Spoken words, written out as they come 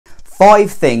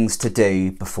5 things to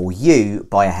do before you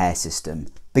buy a hair system.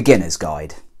 Beginner's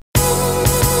guide.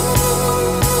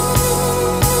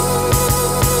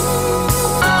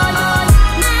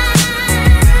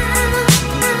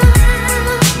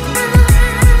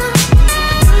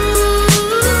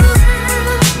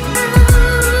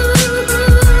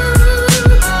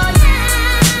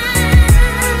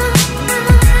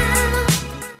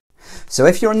 So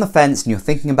if you're on the fence and you're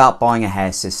thinking about buying a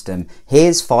hair system,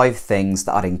 here's 5 things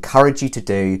that I'd encourage you to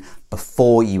do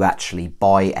before you actually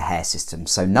buy a hair system.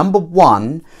 So number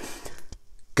 1,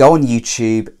 go on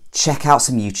YouTube, check out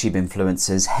some YouTube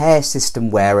influencers, hair system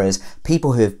wearers,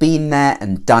 people who have been there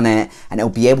and done it, and it'll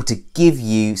be able to give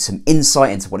you some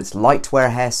insight into what it's like to wear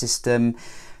a hair system.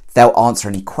 They'll answer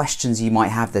any questions you might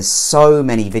have. There's so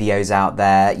many videos out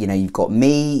there. You know, you've got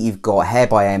me, you've got Hair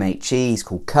by MHE, he's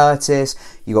called Curtis,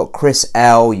 you've got Chris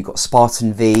L, you've got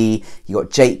Spartan V, you've got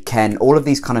Jake Ken, all of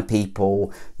these kind of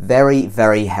people. Very,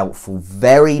 very helpful,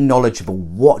 very knowledgeable.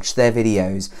 Watch their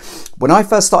videos. When I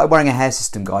first started wearing a hair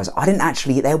system, guys,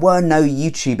 there were no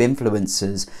YouTube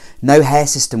influencers, no hair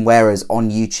system wearers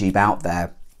on YouTube out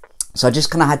there. So I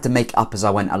just kind of had to make it up as I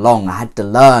went along. I had to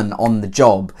learn on the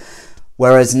job.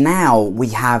 Whereas now we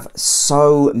have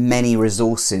so many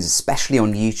resources, especially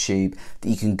on YouTube, that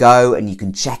you can go and you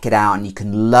can check it out and you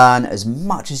can learn as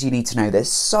much as you need to know.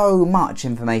 There's so much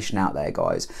information out there,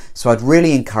 guys. So I'd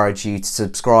really encourage you to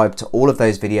subscribe to all of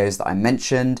those videos that I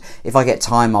mentioned. If I get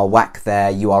time, I'll whack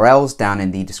their URLs down in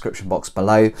the description box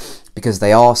below because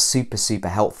they are super, super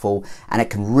helpful and it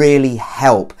can really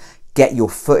help get your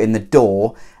foot in the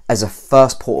door as a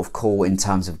first port of call in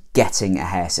terms of getting a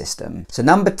hair system. So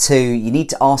number 2, you need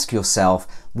to ask yourself,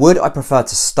 would I prefer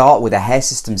to start with a hair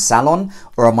system salon,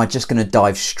 or am I just going to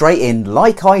dive straight in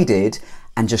like I did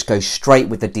and just go straight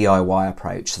with the DIY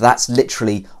approach? So that's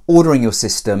literally ordering your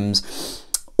systems,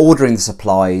 ordering the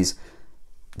supplies,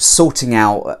 sorting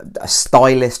out a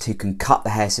stylist who can cut the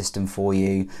hair system for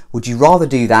you. Would you rather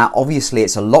do that? Obviously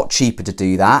it's a lot cheaper to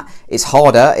do that. It's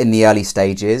harder in the early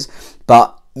stages,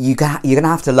 but you're going to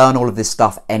have to learn all of this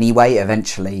stuff anyway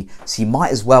eventually, so you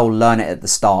might as well learn it at the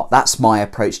start. That's my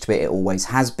approach to it. It always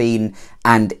has been,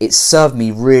 and it's served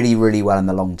me really, really well in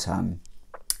the long term.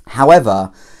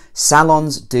 However,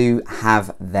 salons do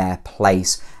have their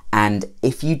place, and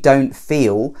if you don't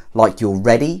feel like you're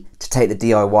ready to take the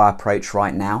DIY approach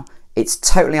right now, it's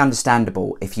totally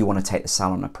understandable if you want to take the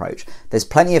salon approach. There's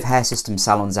plenty of hair system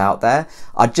salons out there.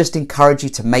 I'd just encourage you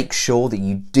to make sure that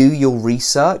you do your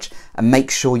research and make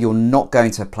sure you're not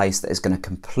going to a place that is going to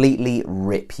completely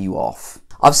rip you off.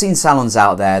 I've seen salons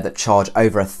out there that charge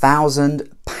over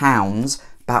 £1,000,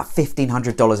 about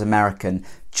 $1,500 American,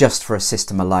 just for a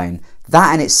system alone.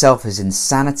 That in itself is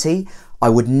insanity. I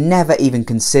would never even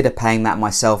consider paying that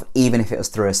myself, even if it was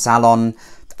through a salon.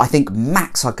 I think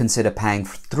max I'd consider paying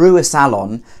through a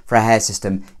salon for a hair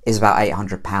system is about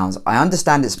 £800. I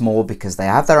understand it's more because they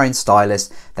have their own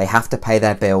stylist, they have to pay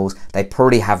their bills, they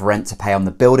probably have rent to pay on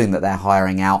the building that they're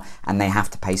hiring out, and they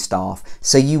have to pay staff.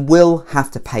 So you will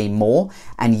have to pay more,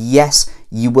 and yes,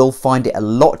 you will find it a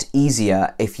lot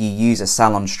easier if you use a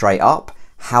salon straight up.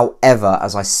 However,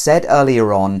 as I said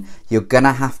earlier on, you're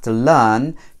gonna have to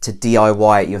learn to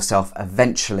DIY it yourself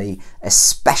eventually,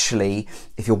 especially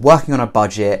if you're working on a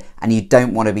budget and you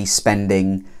don't want to be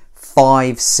spending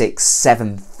 £5,000,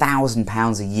 £6,000,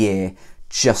 £7,000 a year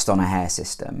just on a hair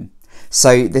system.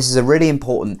 So this is a really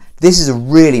important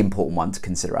one to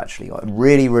consider actually,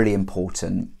 really, really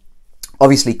important.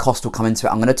 Obviously cost will come into it.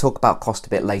 I'm going to talk about cost a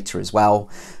bit later as well,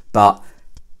 but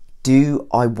do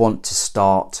I want to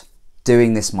start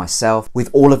doing this myself with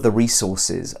all of the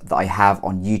resources that I have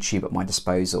on YouTube at my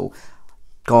disposal?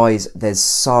 Guys, there's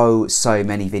so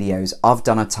many videos. I've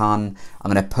done a ton.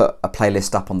 I'm going to put a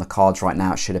playlist up on the cards right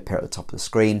now. It should appear at the top of the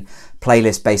screen.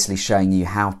 Playlist basically showing you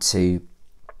how to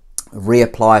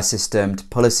reapply a system, to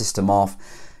pull a system off,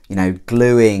 you know,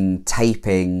 gluing,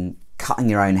 taping, cutting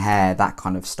your own hair, that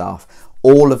kind of stuff.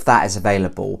 All of that is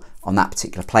available on that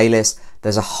particular playlist.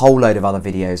 There's a whole load of other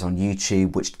videos on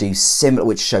YouTube which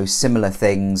show similar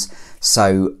things.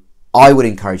 So I would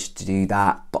encourage you to do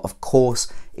that. But of course,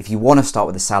 if you want to start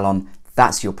with a salon,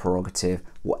 that's your prerogative,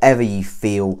 whatever you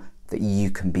feel that you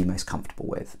can be most comfortable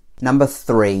with. Number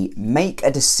 3, make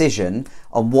a decision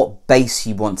on what base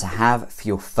you want to have for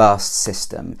your first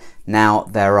system. Now,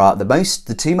 there are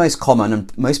the 2 most common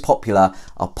and most popular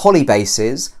are poly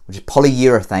bases, which is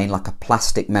polyurethane, like a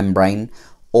plastic membrane,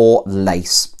 or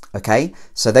lace. Okay,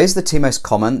 so those are the 2 most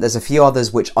common. There's a few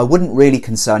others which I wouldn't really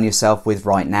concern yourself with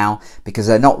right now because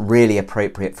they're not really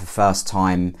appropriate for first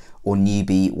time or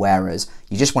newbie wearers.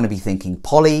 You just want to be thinking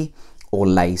poly or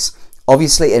lace.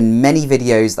 Obviously, in many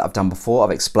videos that I've done before,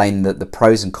 I've explained the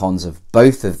pros and cons of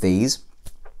both of these.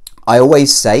 I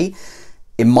always say,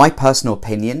 in my personal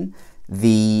opinion,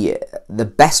 the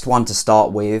best one to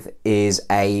start with is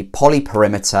a poly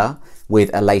perimeter with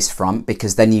a lace front,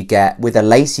 because then you get, with a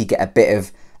lace, you get a bit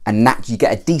of you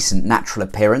get a decent natural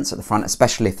appearance at the front,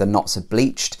 especially if the knots are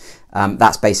bleached.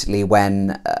 That's basically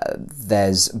when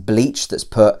there's bleach that's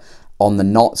put on the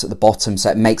knots at the bottom, so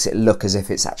it makes it look as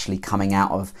if it's actually coming out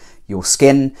of your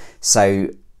skin. So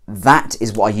that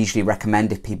is what I usually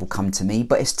recommend if people come to me,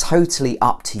 but it's totally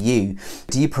up to you.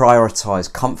 Do you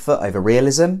prioritize comfort over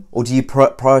realism, or do you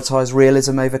prioritize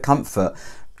realism over comfort?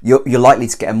 You're likely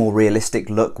to get a more realistic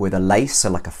look with a lace,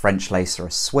 so like a French lace or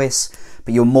a Swiss,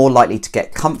 but you're more likely to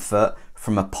get comfort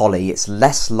from a poly. It's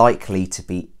less likely to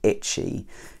be itchy.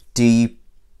 Do you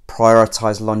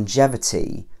prioritize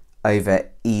longevity over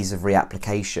ease of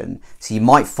reapplication? So you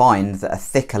might find that a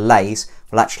thicker lace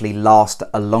will actually last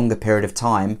a longer period of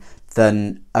time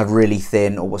than a really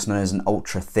thin, or what's known as an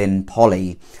ultra thin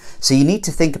poly. So you need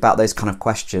to think about those kind of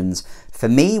questions. For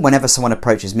me, whenever someone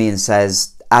approaches me and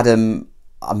says, Adam,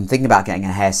 I'm thinking about getting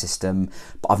a hair system,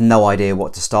 but I've no idea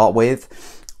what to start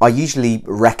with, I usually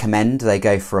recommend they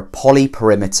go for a poly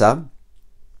perimeter,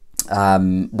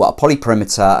 a poly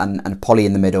perimeter and a poly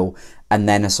in the middle, and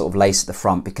then a sort of lace at the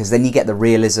front, because then you get the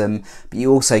realism, but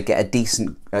you also get a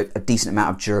decent amount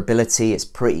of durability. It's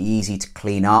pretty easy to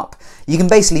clean up. You can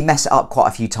basically mess it up quite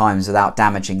a few times without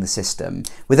damaging the system.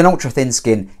 With an ultra thin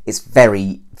skin, it's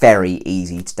very, very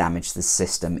easy to damage the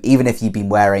system, even if you've been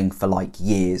wearing for like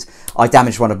years. I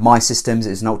damaged one of my systems. It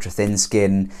was an ultra thin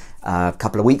skin a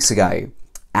couple of weeks ago,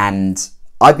 and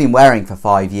I've been wearing for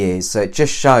 5 years. So it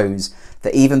just shows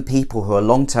that even people who are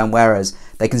long-term wearers,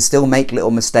 they can still make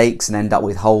little mistakes and end up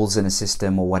with holes in a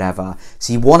system or whatever.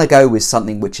 So you want to go with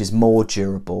something which is more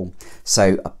durable.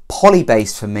 So a poly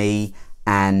base for me,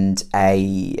 and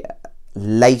a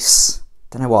lace,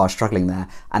 don't know why I was struggling there,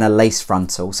 and a lace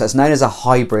frontal. So it's known as a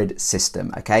hybrid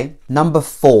system, okay? Number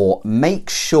 4, make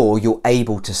sure you're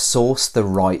able to source the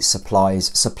right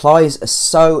supplies. Supplies are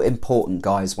so important,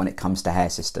 guys, when it comes to hair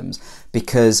systems,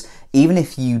 because even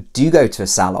if you do go to a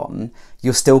salon,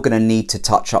 you're still going to need to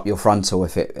touch up your frontal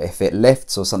if it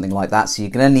lifts or something like that. So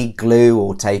you're going to need glue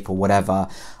or tape or whatever.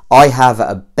 I have,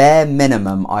 at a bare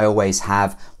minimum, I always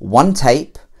have 1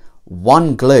 tape,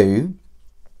 1 glue,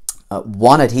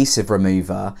 1 adhesive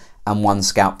remover, and 1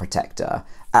 scalp protector.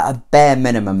 At a bare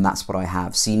minimum, that's what I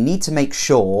have. So you need to make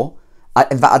sure,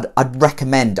 in fact,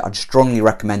 I'd strongly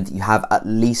recommend that you have at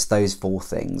least those 4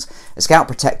 things. A scalp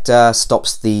protector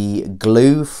stops the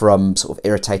glue from sort of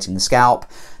irritating the scalp.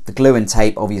 The glue and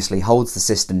tape obviously holds the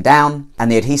system down,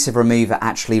 and the adhesive remover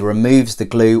actually removes the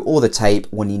glue or the tape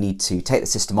when you need to take the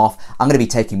system off. I'm going to be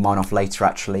taking mine off later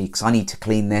actually, because I need to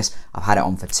clean this. I've had it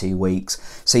on for 2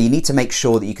 weeks. So you need to make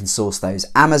sure that you can source those.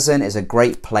 Amazon is a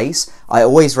great place. I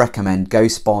always recommend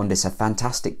Ghost Bond. It's a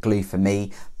fantastic glue for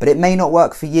me, but it may not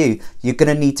work for you. You're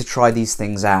going to need to try these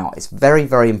things out. It's very,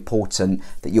 very important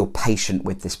that you're patient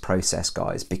with this process,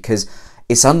 guys, because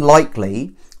it's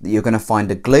unlikely that you're going to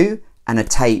find a glue and a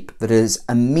tape that is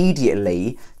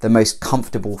immediately the most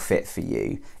comfortable fit for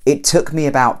you. It took me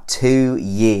about 2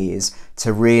 years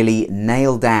to really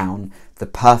nail down the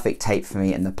perfect tape for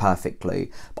me and the perfect glue.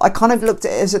 But I kind of looked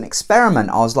at it as an experiment.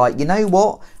 I was like, you know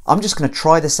what? I'm just going to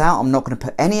try this out. I'm not going to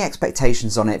put any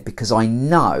expectations on it, because I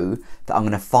know that I'm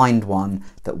going to find one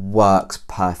that works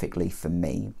perfectly for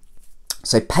me.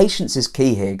 So patience is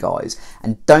key here, guys,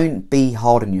 and don't be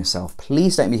hard on yourself.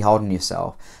 Please don't be hard on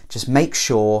yourself. Just make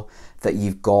sure that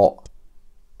you've got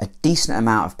a decent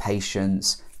amount of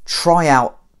patience. Try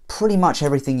out pretty much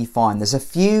everything you find. There's a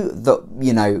few that,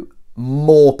 you know,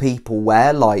 more people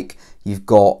wear, like you've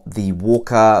got the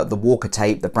Walker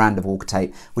tape, the brand of Walker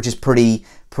tape, which is pretty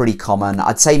common.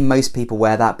 I'd say most people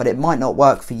wear that, but it might not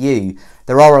work for you.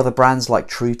 There are other brands like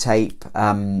True Tape,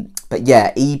 but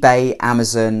yeah, eBay,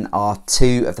 Amazon are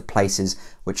 2 of the places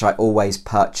which I always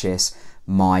purchase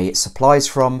my supplies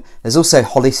from. There's also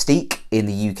Holistique in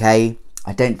the UK.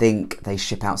 I don't think they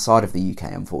ship outside of the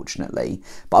UK, unfortunately,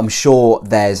 but I'm sure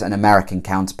there's an American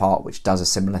counterpart which does a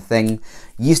similar thing.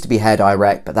 Used to be Hair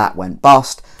Direct, but that went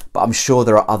bust. But I'm sure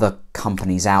there are other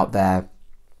companies out there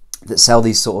that sell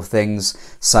these sort of things.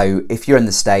 So if you're in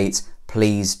the States,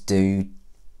 please do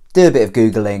a bit of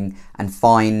Googling and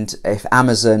find, if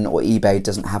Amazon or eBay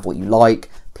doesn't have what you like,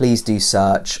 please do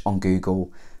search on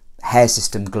Google hair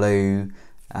system glue,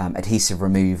 adhesive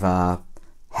remover,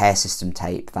 hair system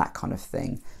tape, that kind of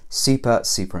thing. Super,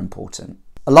 super important.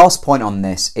 A last point on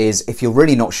this is, if you're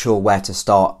really not sure where to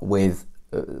start with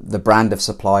the brand of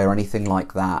supply or anything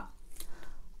like that,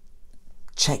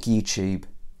 check YouTube.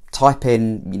 type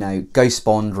in, you know, Ghost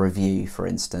Bond review, for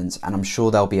instance, and I'm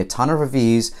sure there'll be a ton of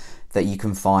reviews that you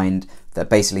can find that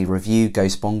basically review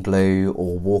Ghost Bond glue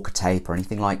or Walker tape or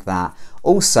anything like that.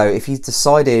 Also, if you've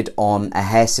decided on a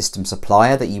hair system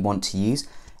supplier that you want to use,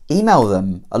 email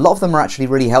them. A lot of them are actually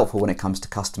really helpful when it comes to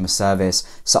customer service.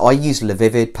 So I use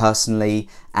LaVivid personally,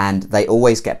 and they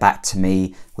always get back to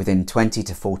me within 20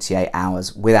 to 48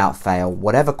 hours without fail,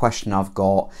 whatever question I've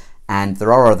got. And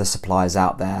there are other suppliers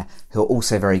out there who are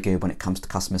also very good when it comes to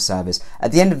customer service.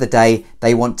 At the end of the day,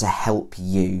 they want to help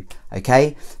you,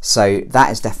 okay? So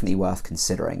that is definitely worth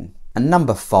considering. And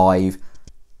number 5,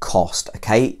 cost,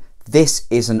 okay? This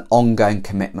is an ongoing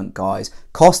commitment, guys.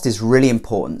 Cost is really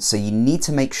important, so you need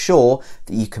to make sure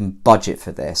that you can budget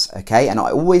for this, okay? And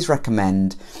I always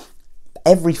recommend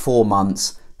every 4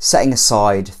 months, setting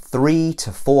aside $300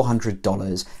 to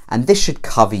 $400, and this should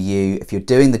cover you, if you're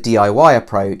doing the DIY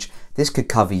approach, this could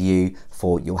cover you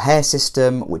for your hair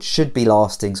system, which should be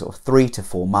lasting sort of 3 to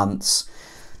 4 months,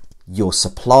 your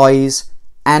supplies,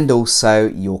 and also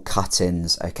your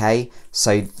cut-ins, okay?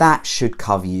 So that should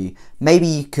cover you. Maybe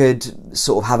you could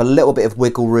sort of have a little bit of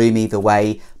wiggle room either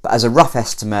way, but as a rough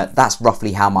estimate, that's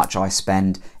roughly how much I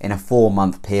spend in a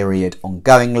 4-month period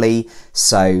ongoingly,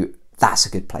 so that's a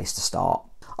good place to start.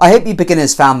 I hope you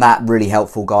beginners found that really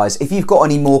helpful, guys. If you've got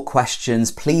any more questions,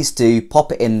 please do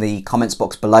pop it in the comments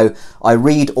box below. I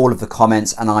read all of the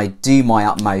comments and I do my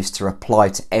utmost to reply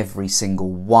to every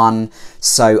single one.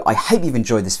 So I hope you've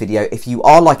enjoyed this video. If you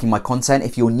are liking my content,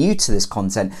 if you're new to this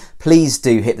content, please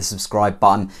do hit the subscribe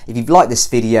button. If you've liked this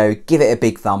video, give it a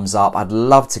big thumbs up. I'd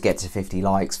love to get to 50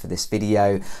 likes for this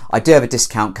video. I do have a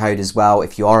discount code as well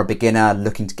if you are a beginner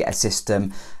looking to get a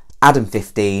system.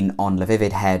 Adam15 on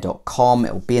lavividhair.com.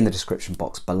 It will be in the description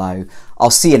box below. I'll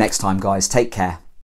see you next time, guys. Take care.